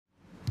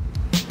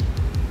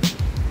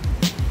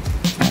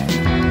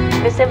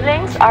My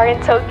siblings are in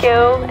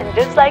Tokyo, and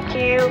just like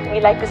you, we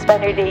like to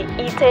spend our day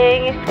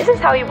eating. This is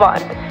how we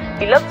bond.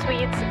 We love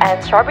sweets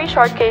and strawberry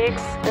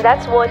shortcakes, and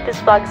that's what this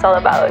vlog is all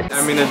about.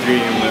 I'm in a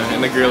dream,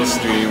 in a girl's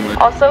dream.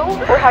 Also,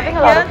 we're having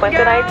a lot of fun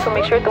tonight, so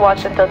make sure to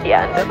watch until the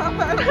end.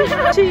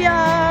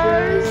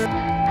 Cheers!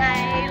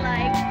 I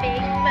like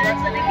fake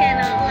foods, but I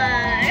cannot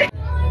lie.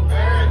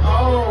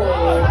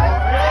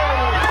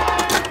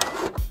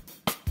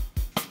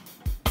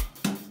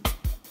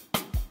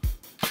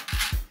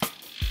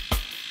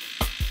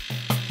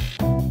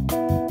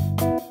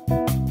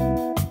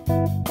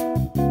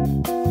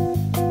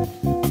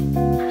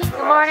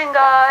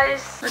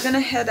 We're gonna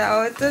head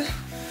out.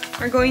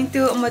 We're going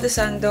to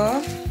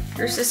Omotesando.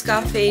 There's this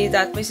cafe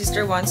that my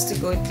sister wants to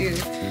go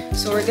to.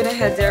 So we're gonna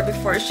head there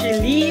before she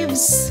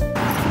leaves.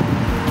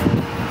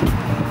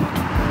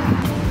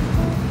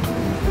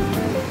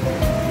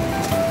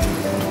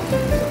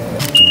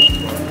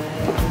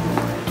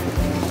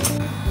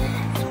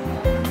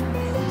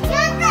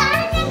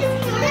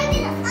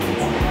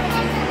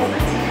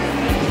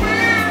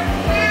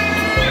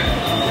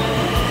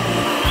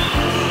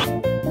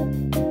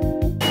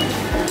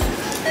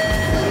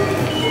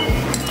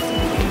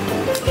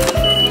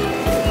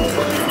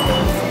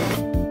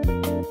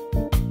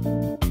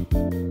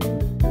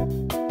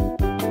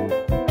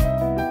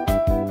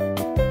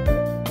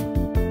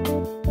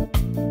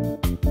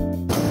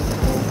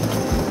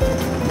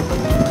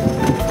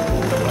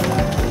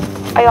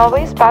 I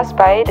always pass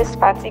by this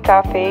fancy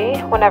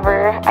cafe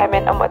whenever I'm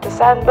in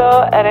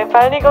Omotesando, and I'm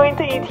finally going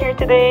to eat here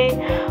today.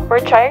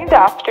 We're trying the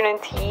afternoon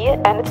tea,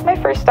 and it's my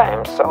first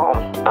time, so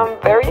I'm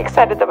very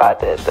excited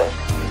about it.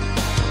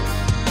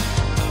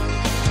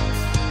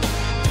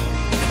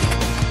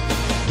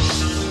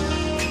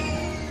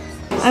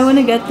 I want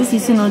to get the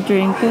seasonal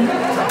drink.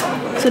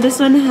 So this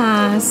one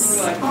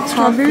has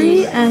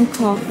strawberry and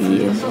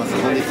coffee.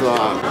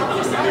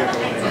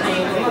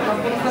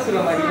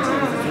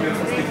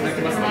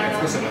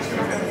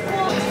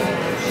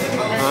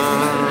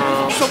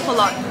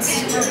 Chocolate.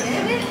 Is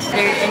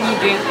there any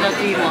drink that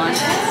we want?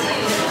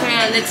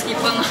 Kaya let's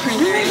keep on ordering.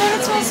 Oh my god,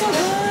 it smells so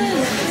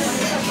good!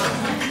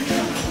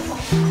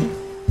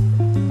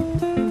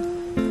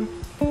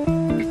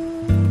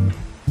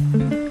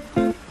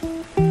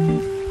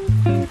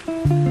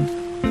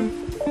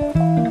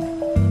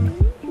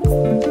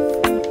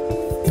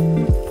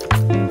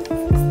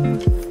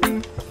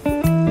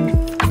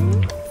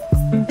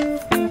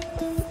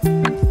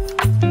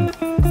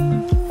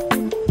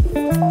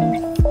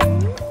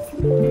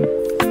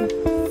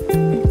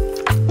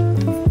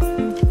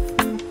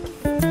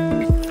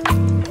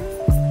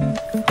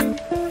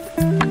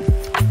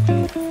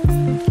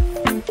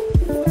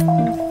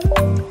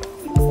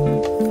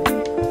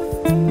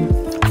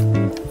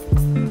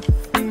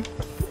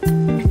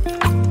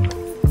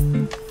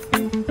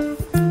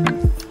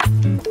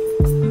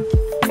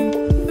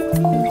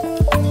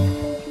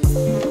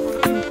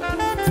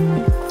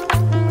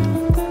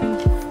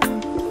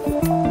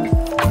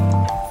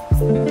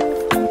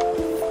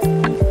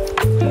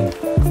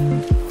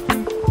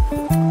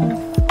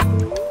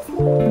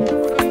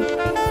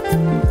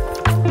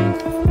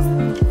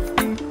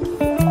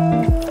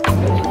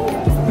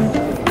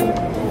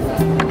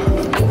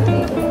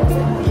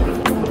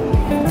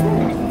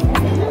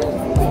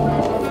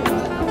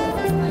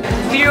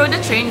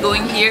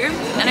 Going here,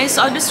 and I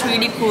saw this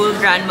really cool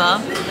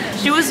grandma.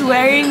 She was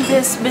wearing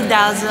this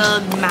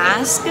bedazzled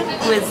mask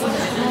with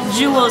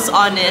jewels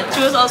on it.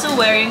 She was also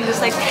wearing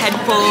this like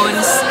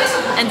headphones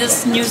and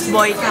this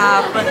newsboy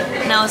cap,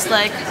 and I was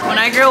like, when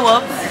I grow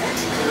up,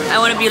 I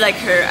want to be like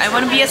her. I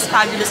want to be as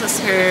fabulous as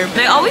her.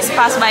 But I always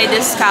pass by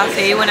this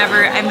cafe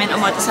whenever I'm in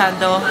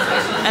Omotesando,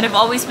 and I've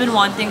always been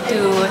wanting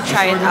to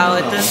try it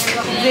out.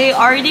 They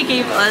already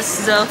gave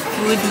us the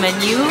food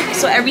menu,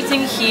 so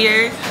everything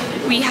here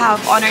we have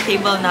on our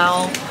table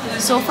now.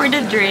 So for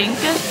the drink,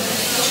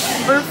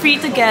 we're free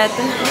to get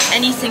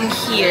anything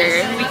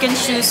here. We can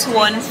choose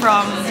one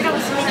from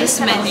this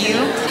menu,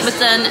 but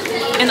then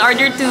in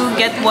order to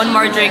get one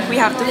more drink, we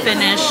have to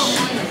finish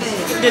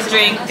the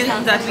drink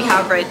that we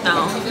have right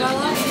now.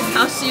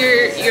 How's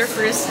your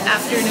first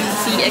afternoon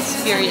tea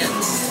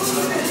experience?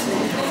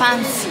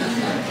 Fancy.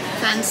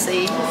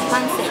 Fancy.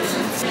 Fancy.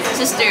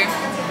 Sister,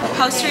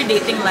 how's your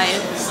dating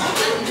life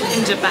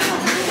in Japan?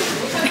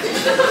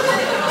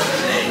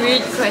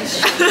 Weird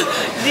question.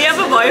 Do you have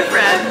a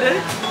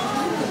boyfriend?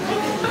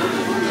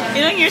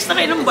 Ilang years na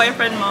kayo ng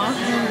boyfriend mo?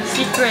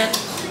 Secret.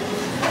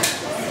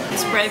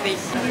 It's private.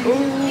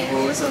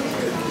 Oh, so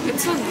good.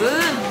 It's so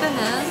good.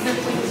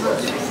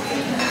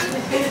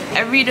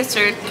 Every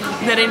dessert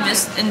that I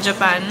missed in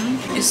Japan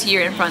is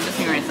here in front of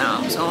me right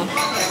now. So I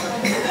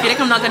feel like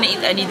I'm not gonna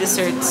eat any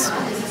desserts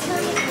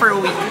for a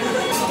week.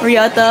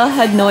 Ryota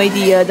had no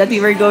idea that we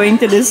were going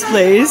to this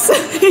place.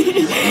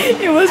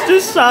 He was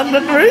just shocked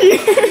that we're here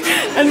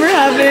and we're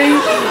having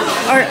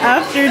our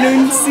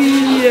afternoon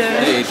tea.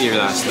 I ate here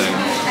last time.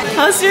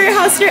 How's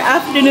your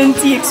afternoon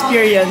tea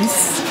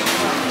experience?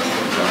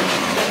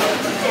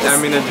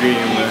 I'm in a dream,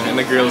 in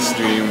a girl's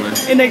dream.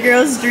 In a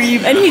girl's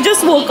dream, and he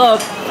just woke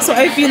up. So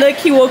I feel like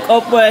he woke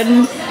up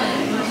when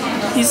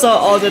he saw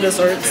all the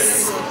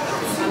desserts.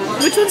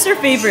 Which one's your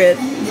favorite?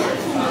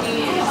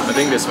 I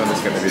think this one is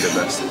gonna be the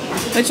best.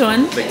 Which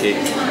one? The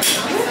cake.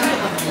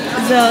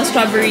 The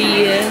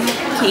strawberry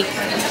cake.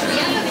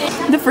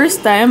 The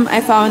first time I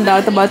found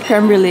out about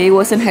creme brulee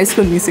was in High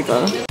School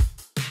Musical.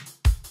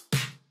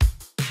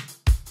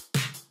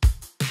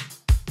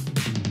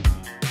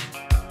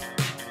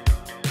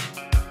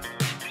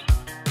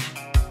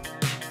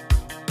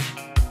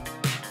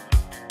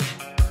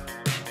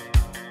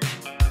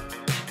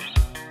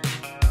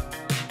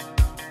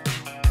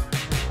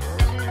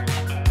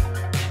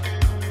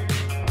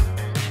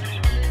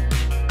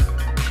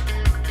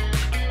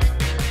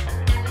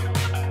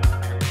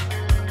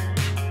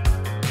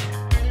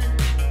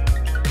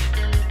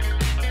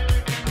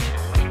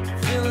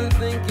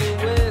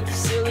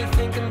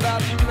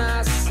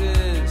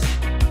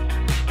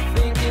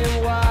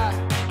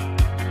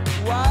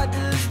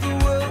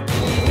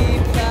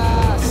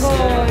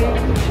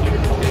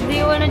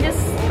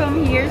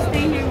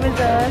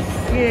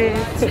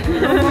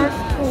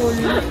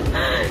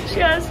 She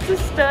has to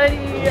study.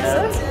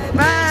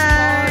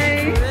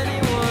 Bye!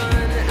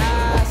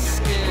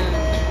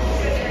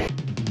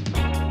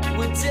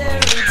 We're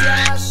daring,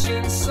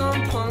 dashing,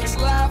 some punks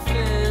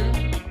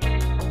laughing,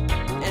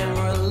 and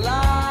we're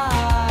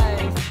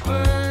alive,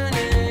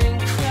 burning,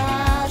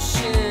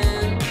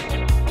 crashing.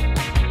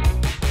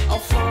 I'll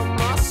find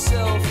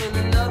myself in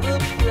another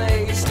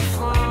place, to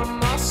find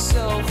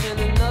myself in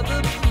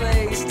another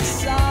place,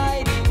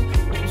 deciding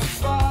who's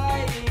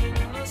fighting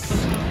the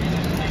sun.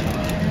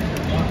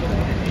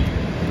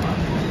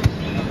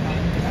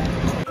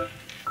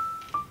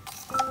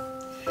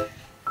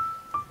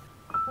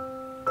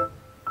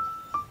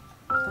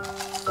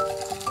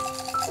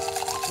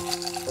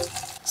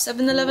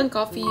 7-Eleven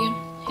coffee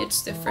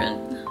hits different.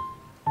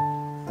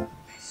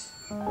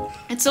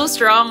 It's so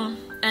strong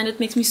and it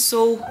makes me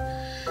so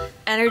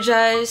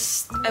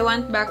energized. I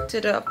went back to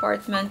the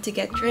apartment to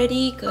get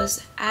ready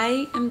because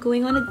I am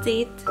going on a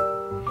date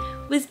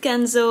with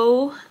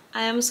Kenzo.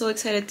 I am so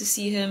excited to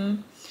see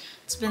him.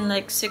 It's been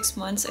like 6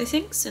 months, I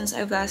think, since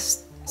I've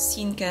last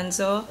seen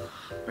Kenzo.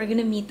 We're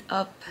gonna meet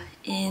up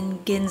in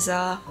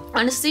Ginza.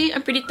 Honestly,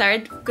 I'm pretty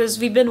tired because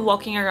we've been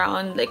walking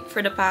around like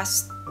for the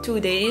past 2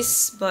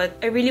 days, but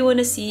I really want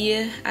to see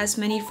as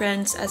many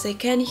friends as I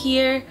can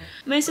here.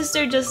 My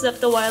sister just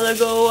left a while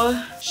ago.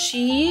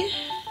 She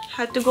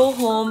had to go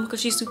home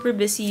because she's super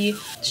busy.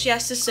 She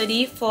has to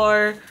study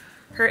for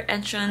her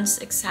entrance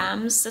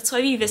exams. That's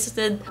why we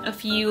visited a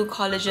few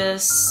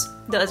colleges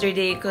the other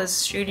day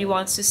because she really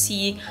wants to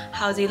see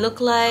how they look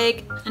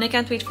like, and I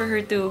can't wait for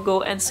her to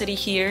go and study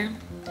here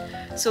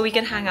so we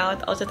can hang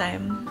out all the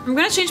time. I'm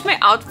gonna change my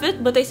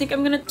outfit, but I think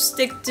I'm gonna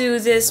stick to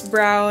this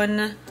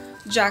brown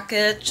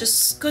jacket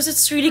just because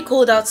it's really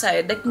cold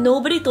outside. Like,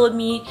 nobody told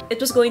me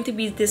it was going to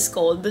be this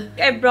cold.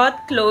 I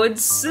brought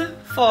clothes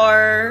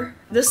for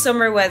the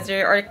summer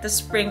weather, or like the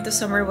spring to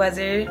summer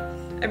weather.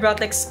 I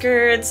brought like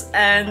skirts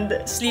and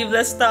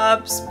sleeveless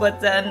tops, but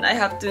then I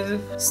have to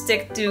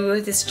stick to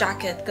this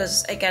jacket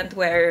because I can't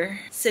wear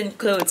thin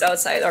clothes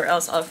outside or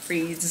else I'll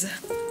freeze.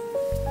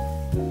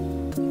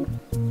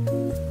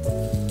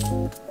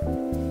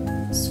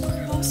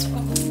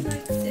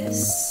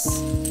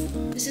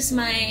 This is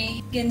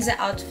my ginza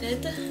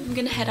outfit. I'm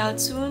gonna head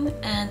out soon,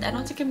 and I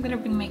don't think I'm gonna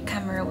bring my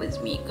camera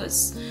with me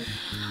because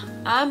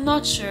I'm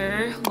not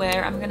sure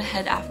where I'm gonna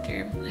head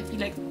after. I feel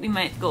like we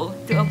might go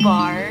to a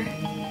bar.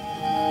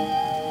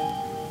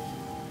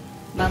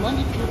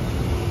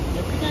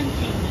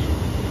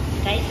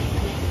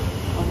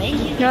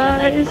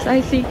 Guys,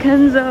 I see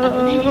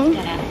Kenzo.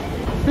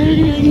 Where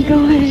is he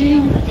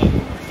going?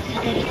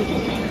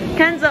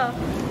 Kenzo!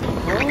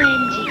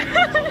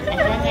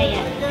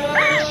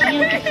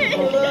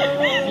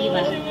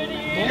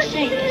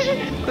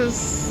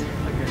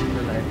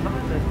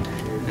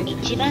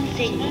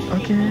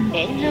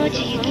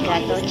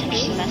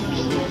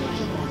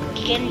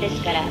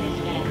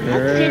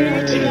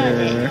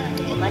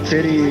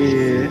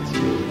 Pretty.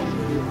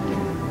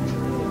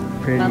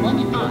 I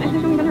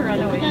think I'm gonna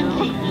run away now.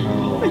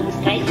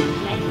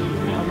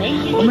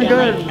 Oh my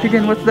god,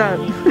 Kigan, what's that?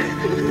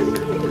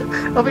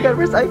 Oh my god,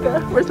 where's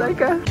Aika? Where's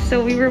Aika?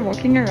 So we were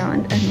walking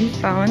around and we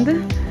found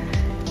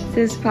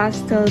this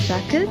pastel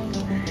jacket,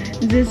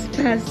 this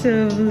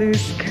pastel blue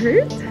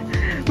skirt.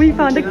 We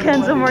found a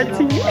Kenzo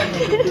martini.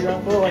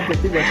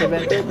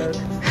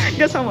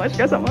 Guess how much?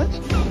 Guess how much?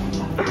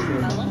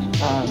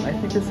 I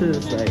think this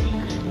is like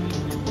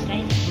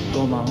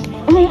Gomang.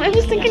 Oh, I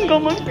was thinking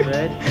Gomang.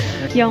 Red?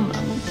 Yomang.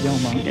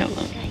 Yomang.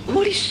 Yomang.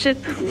 Holy shit!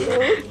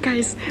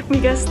 Guys, we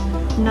guessed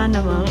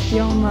Nanamang,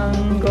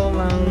 Yomang,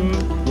 Gomang.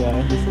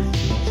 Yeah, this is.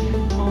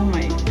 Oh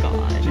my god.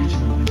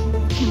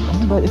 Oh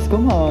my god, it's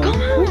Gomang.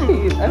 Gomang!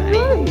 Wait, I'm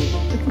right.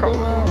 It's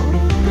Gomang.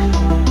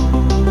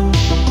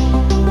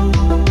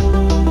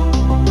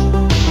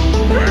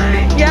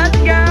 Yes,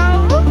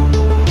 girl!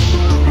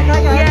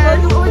 Yes!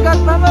 Oh my god,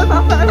 Mama,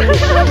 Papa!